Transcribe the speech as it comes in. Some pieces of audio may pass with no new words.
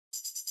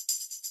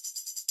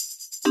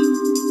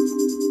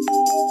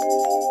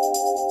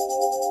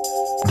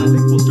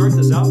think we'll start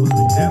this out with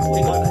an example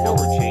of what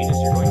forward changes.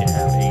 You're going to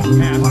have a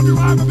path.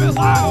 I'm a bit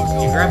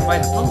loud. You grab it by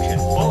the function.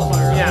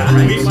 Qualifier. Yeah,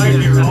 Right. we might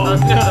be wrong.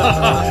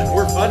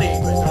 We're funny,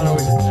 but not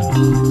always intentional.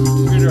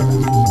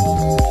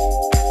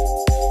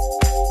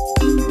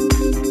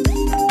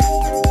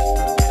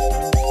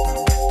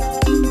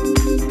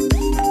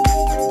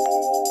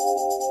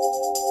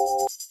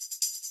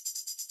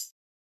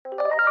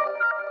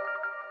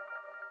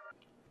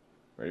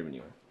 Ready when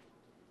you are.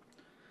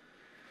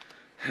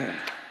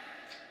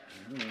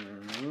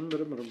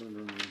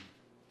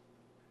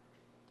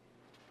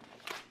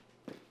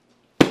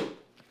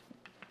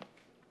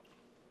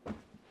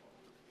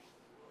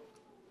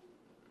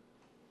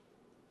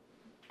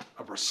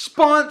 A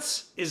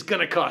response is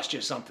going to cost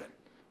you something,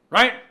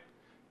 right?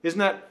 Isn't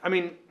that, I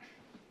mean,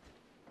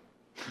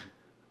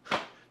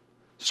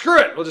 screw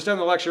it. We'll just end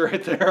the lecture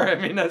right there. I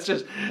mean, that's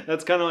kind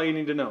of all you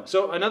need to know.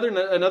 So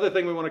another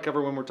thing we want to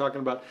cover when we're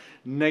talking about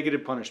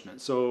negative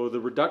punishment. So the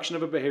reduction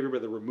of a behavior by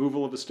the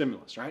removal of a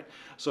stimulus, right?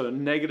 So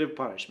negative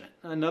punishment.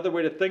 Another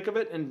way to think of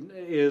it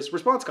is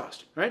response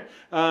cost, right?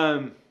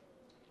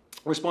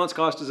 Response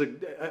cost is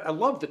I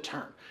love the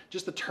term.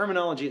 Just the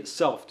terminology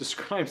itself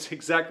describes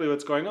exactly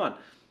what's going on.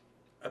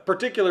 A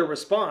particular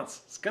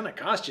response is going to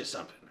cost you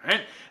something,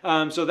 right?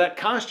 So that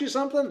cost you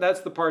something, that's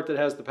the part that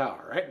has the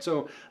power, right?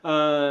 So,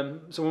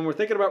 so when we're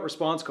thinking about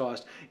response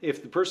cost,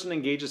 if the person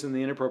engages in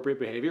the inappropriate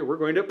behavior, we're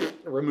going to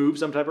remove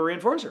some type of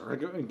reinforcer. We're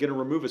going to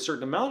remove a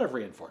certain amount of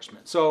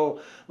reinforcement.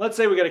 So let's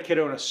say we got a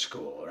kiddo in a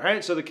school,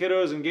 right? So the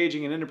kiddo is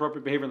engaging in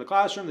inappropriate behavior in the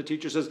classroom. The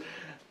teacher says,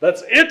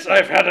 "That's it,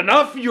 I've had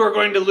enough. You are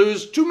going to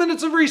lose 2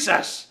 minutes of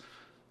recess."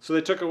 So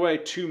they took away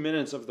 2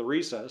 minutes of the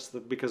recess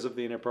because of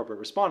the inappropriate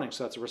responding.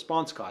 So that's a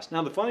response cost.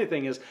 Now the funny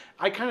thing is,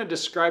 I kind of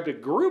described a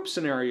group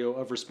scenario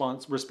of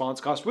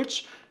response cost,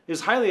 which is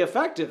highly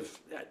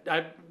effective.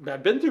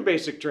 I've been through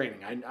basic training.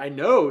 I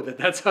know that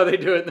that's how they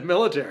do it in the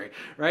military,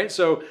 right?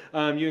 So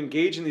you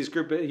engage in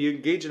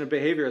a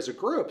behavior as a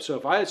group. So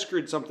if I had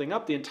screwed something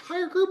up, the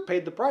entire group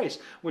paid the price,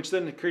 which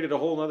then created a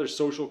whole other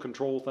social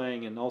control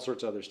thing and all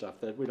sorts of other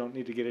stuff that we don't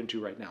need to get into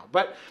right now.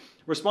 But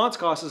response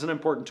cost is an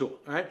important tool,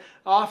 right?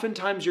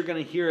 Oftentimes you're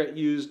going to hear it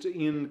used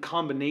in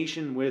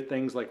combination with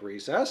things like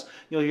recess.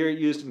 You'll hear it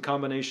used in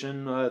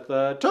combination with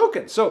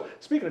tokens. So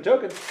speaking of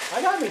tokens,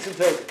 I got me some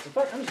tokens. In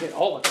fact, I'm just getting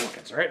all the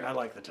tokens, right? I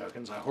like the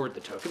tokens. I hoard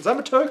the tokens. I'm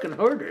a token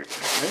hoarder, right?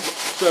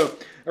 So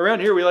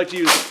around here we like to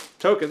use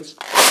tokens.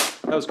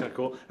 That was kind of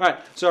cool. All right,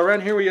 so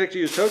around here we like to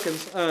use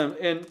tokens,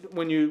 and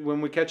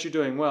when we catch you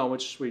doing well,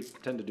 which we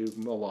tend to do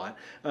a lot,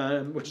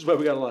 which is why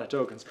we got a lot of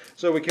tokens.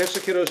 So we catch the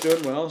kiddos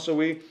doing well, so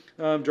we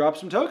drop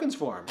some tokens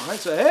for them. Right?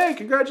 So hey,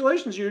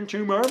 congratulations, you earned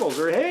 2 marbles,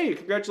 or hey,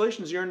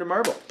 congratulations, you earned a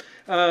marble.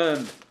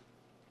 And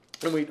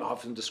we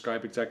often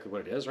describe exactly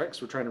what it is, right?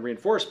 Because we're trying to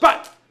reinforce,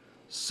 but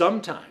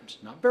sometimes,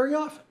 not very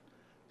often.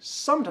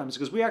 Sometimes,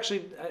 because we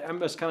actually, I'm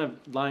just kind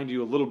of lying to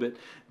you a little bit,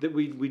 that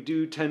we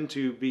do tend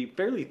to be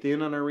fairly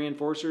thin on our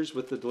reinforcers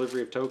with the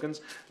delivery of tokens.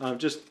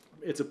 Just,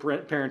 it's a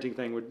parenting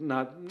thing. We're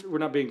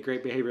not being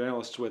great behavior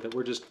analysts with it.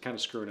 We're just kind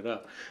of screwing it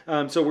up.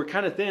 So we're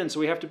kind of thin,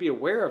 so we have to be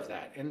aware of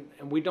that. And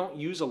we don't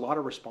use a lot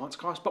of response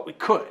cost, but we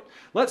could.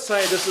 Let's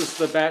say this is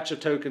the batch of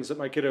tokens that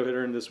my kiddo had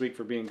earned this week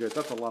for being good.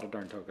 That's a lot of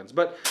darn tokens.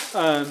 But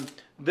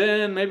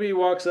then maybe he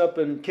walks up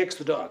and kicks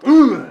the dog.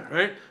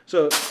 Right?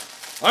 So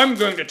I'm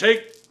going to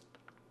take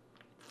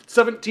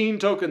 17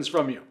 tokens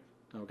from you,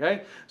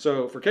 okay?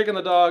 So for kicking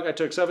the dog, I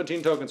took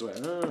 17 tokens away.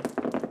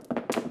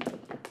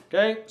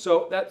 Okay,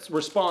 so that's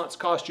response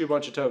cost you a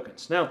bunch of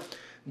tokens. Now,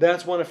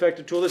 that's one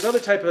effective tool. There's other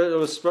type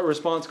of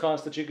response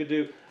cost that you could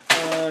do.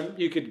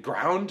 You could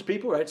ground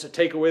people, right? So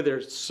take away their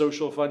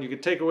social fun. You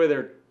could take away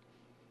their...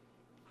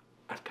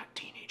 I've got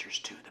teenagers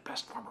too. The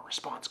best form of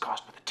response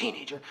cost with a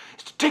teenager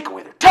is to take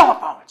away their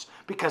telephones.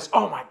 Because,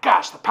 oh my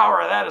gosh, the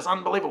power of that is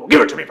unbelievable.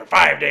 Give it to me for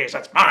 5 days,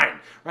 that's mine,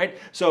 right?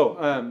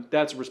 So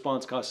that's a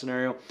response cost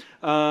scenario.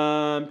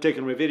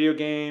 Taking away video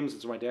games,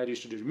 that's what my dad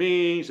used to do to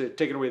me. So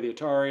taking away the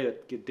Atari,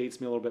 that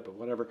dates me a little bit, but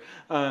whatever.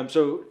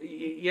 So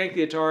yank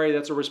the Atari,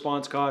 that's a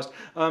response cost.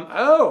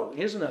 Oh,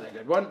 here's another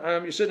good one.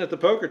 You're sitting at the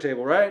poker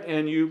table, right?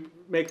 And you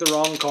make the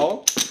wrong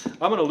call.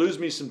 I'm gonna lose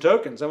me some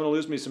tokens. I'm gonna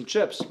lose me some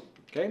chips.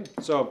 Okay,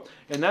 so,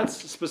 and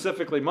that's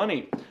specifically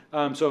money.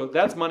 So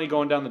that's money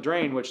going down the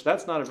drain, which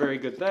that's not a very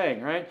good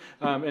thing, right?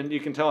 And you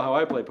can tell how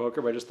I play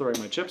poker by just throwing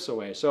my chips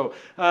away. So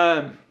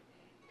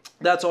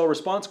that's all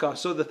response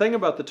cost. So the thing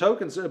about the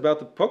tokens, about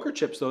the poker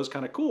chips, though, is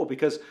kind of cool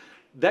because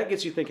that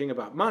gets you thinking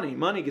about money.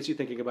 Money gets you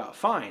thinking about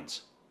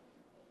fines.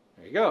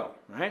 There you go,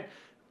 right?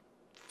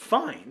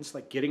 Fines,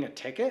 like getting a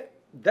ticket,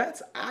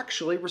 that's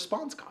actually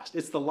response cost.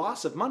 It's the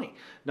loss of money.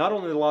 Not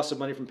only the loss of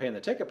money from paying the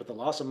ticket, but the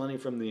loss of money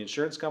from the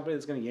insurance company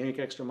that's going to yank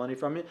extra money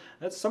from you.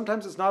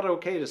 Sometimes it's not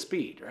okay to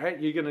speed,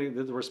 right?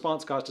 The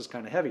response cost is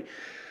kind of heavy.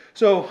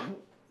 So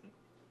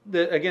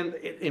Again,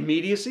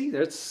 immediacy.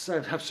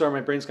 I'm sorry,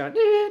 my brain's kind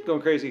of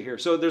going crazy here.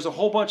 So there's a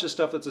whole bunch of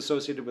stuff that's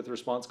associated with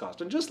response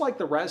cost. And just like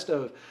the rest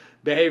of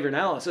behavior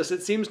analysis,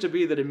 it seems to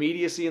be that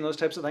immediacy and those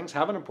types of things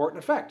have an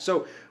important effect.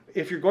 So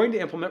if you're going to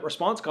implement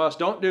response cost,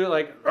 don't do it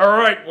like, all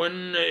right,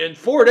 when in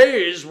 4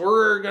 days,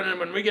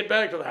 when we get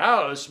back to the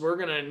house, we're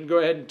going to go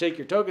ahead and take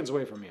your tokens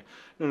away from you.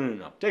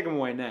 No. Take them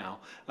away now.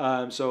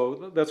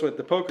 So that's what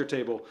the poker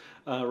table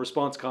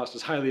response cost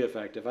is highly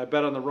effective. I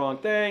bet on the wrong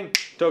thing,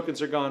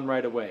 tokens are gone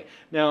right away.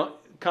 Now,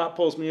 cop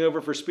pulls me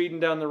over for speeding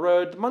down the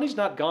road. The money's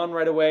not gone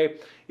right away.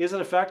 Is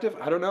it effective?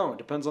 I don't know. It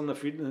depends on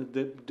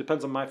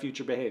depends on my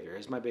future behavior.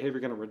 Is my behavior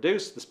going to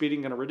reduce? The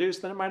speeding going to reduce?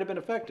 Then it might have been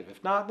effective.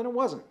 If not, then it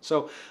wasn't.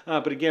 So,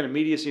 but again,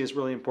 immediacy is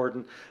really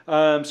important.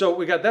 So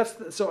we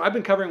got So I've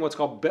been covering what's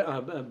called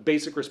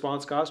basic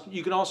response cost.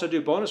 You can also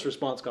do bonus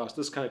response cost.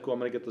 This is kind of cool. I'm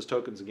going to get those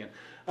tokens again.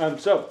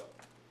 So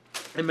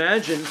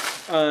imagine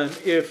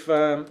if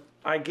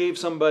I gave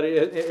somebody,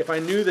 if I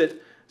knew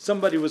that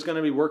somebody was going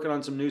to be working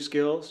on some new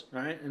skills,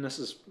 right? And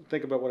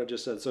think about what I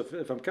just said. So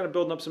if I'm kind of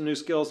building up some new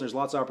skills, there's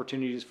lots of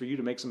opportunities for you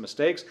to make some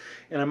mistakes,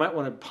 and I might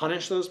want to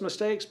punish those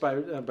mistakes by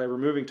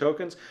removing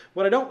tokens.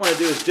 What I don't want to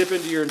do is dip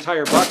into your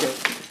entire bucket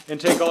and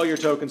take all your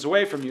tokens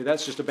away from you.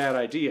 That's just a bad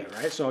idea,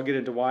 right? So I'll get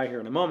into why here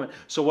in a moment.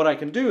 So what I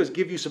can do is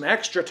give you some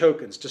extra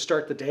tokens to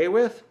start the day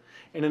with,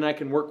 and then I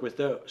can work with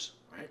those.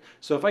 Right?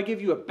 So if I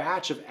give you a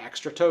batch of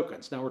extra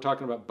tokens, now we're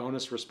talking about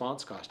bonus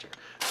response cost here.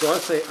 So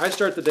let's say I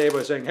start the day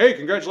by saying, hey,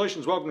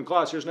 congratulations, welcome to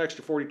class, here's an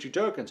extra 42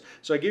 tokens.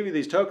 So I give you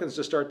these tokens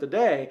to start the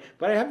day,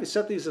 but I have you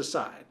set these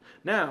aside.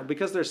 Now,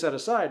 because they're set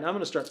aside, I'm going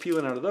to start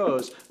peeling out of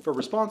those for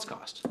response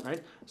cost,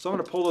 right? So I'm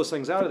going to pull those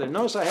things out of there.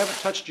 Notice I haven't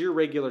touched your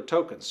regular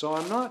tokens, so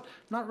I'm not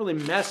really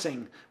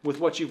messing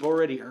with what you've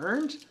already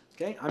earned.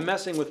 Okay, I'm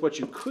messing with what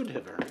you could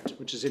have earned,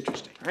 which is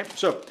interesting, right?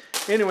 So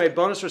anyway,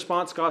 bonus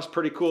response cost,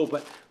 pretty cool,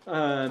 but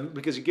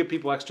because you give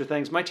people extra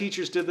things. My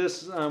teachers did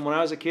this when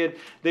I was a kid.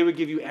 They would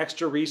give you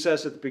extra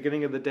recess at the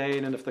beginning of the day,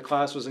 and then if the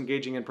class was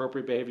engaging in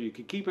appropriate behavior, you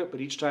could keep it, but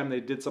each time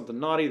they did something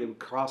naughty, they would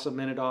cross a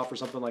minute off or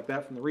something like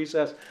that from the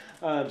recess.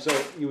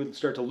 So you would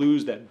start to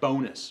lose that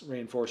bonus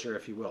reinforcer,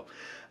 if you will.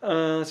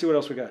 Let's see what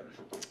else we got.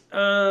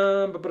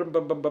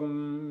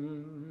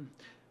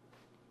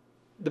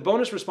 The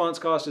bonus response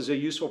cost is a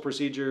useful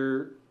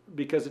procedure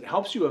because it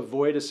helps you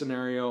avoid a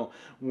scenario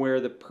where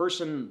the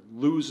person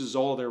loses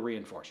all their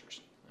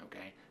reinforcers.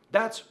 Okay,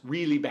 that's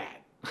really bad.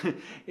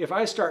 If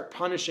I start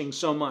punishing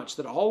so much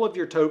that all of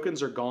your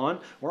tokens are gone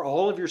or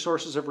all of your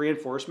sources of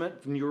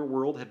reinforcement from your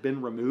world have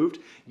been removed,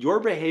 your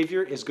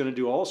behavior is going to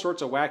do all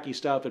sorts of wacky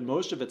stuff, and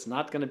most of it's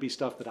not going to be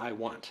stuff that I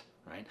want.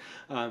 Right?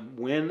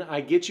 When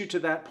I get you to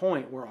that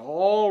point where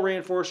all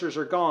reinforcers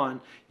are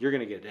gone, you're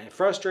going to get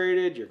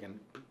frustrated, you're going to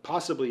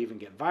possibly even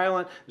get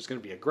violent, there's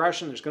going to be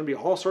aggression, there's going to be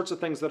all sorts of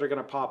things that are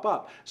going to pop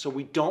up. So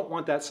we don't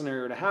want that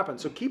scenario to happen.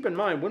 So keep in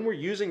mind, when we're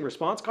using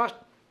response cost,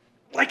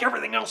 like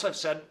everything else I've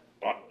said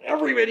on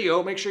every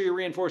video, make sure you're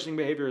reinforcing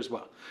behavior as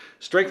well.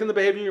 Strengthen the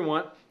behavior you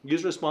want,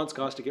 use response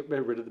cost to get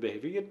rid of the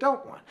behavior you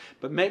don't want.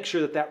 But make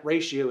sure that that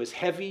ratio is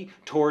heavy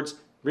towards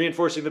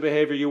reinforcing the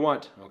behavior you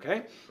want,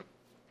 okay?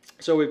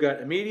 So we've got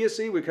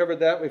immediacy, we covered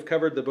that. We've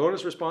covered the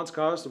bonus response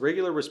cost, the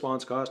regular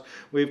response cost.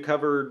 We've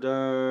covered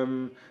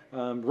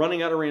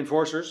running out of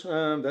reinforcers.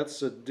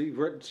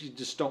 You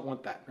just don't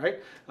want that, right?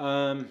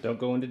 Don't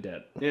go into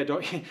debt. Yeah,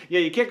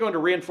 you can't go into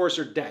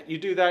reinforcer debt. You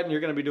do that and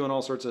you're going to be doing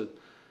all sorts of...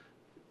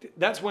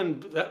 I don't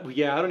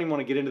even want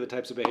to get into the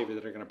types of behavior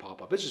that are going to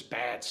pop up. It's just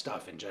bad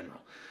stuff in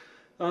general.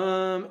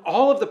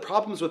 All of the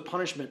problems with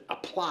punishment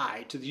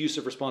apply to the use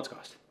of response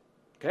cost,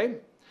 okay?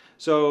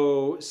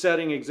 So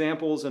setting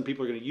examples, and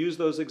people are going to use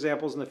those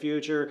examples in the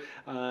future.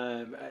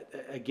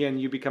 Again,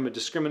 you become a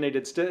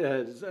discriminated.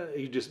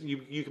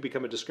 You can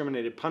become a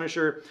discriminated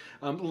punisher.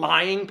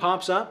 Lying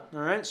pops up.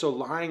 All right. So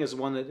lying is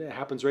one that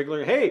happens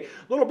regularly. Hey,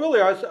 little Billy,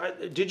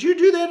 did you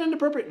do that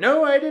inappropriate?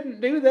 No, I didn't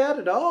do that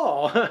at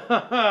all.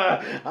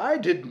 I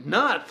did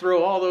not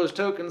throw all those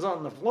tokens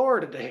on the floor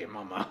today,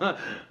 Mama.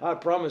 I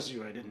promise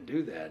you, I didn't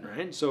do that.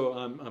 Right. So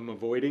I'm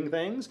avoiding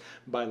things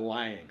by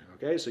lying.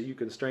 Okay, so you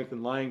can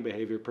strengthen lying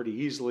behavior pretty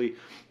easily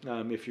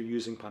if you're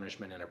using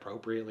punishment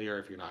inappropriately or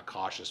if you're not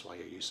cautious while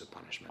your use of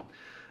punishment.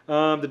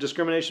 The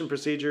discrimination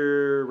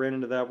procedure, ran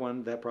into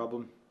that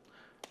problem.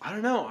 I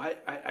don't know.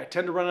 I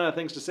tend to run out of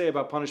things to say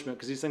about punishment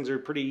because these things are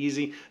pretty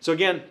easy. So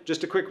again,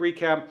 just a quick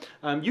recap.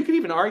 You could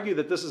even argue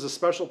that this is a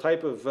special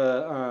type of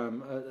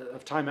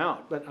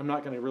timeout, but I'm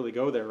not going to really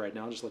go there right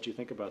now. I'll just let you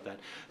think about that.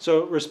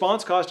 So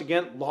response cost,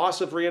 again,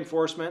 loss of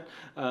reinforcement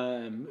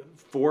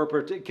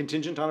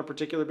contingent on a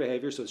particular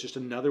behavior. So it's just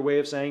another way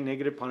of saying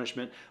negative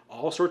punishment.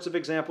 All sorts of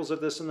examples of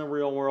this in the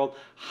real world.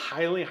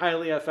 Highly,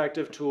 highly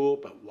effective tool,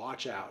 but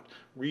watch out.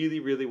 Really,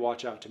 really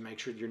watch out to make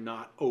sure you're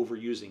not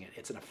overusing it.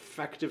 It's an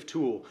effective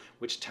tool,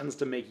 which tends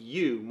to make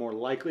you more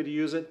likely to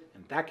use it,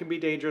 and that can be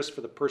dangerous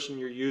for the person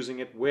you're using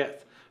it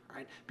with,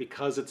 right?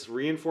 Because it's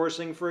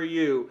reinforcing for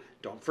you,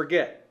 don't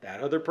forget,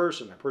 that other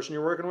person, the person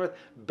you're working with,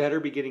 better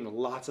be getting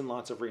lots and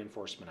lots of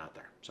reinforcement out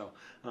there. So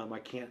I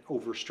can't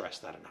overstress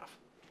that enough.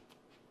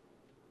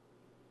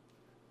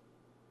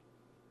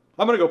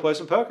 I'm going to go play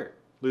some poker,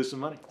 lose some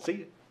money. See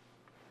you.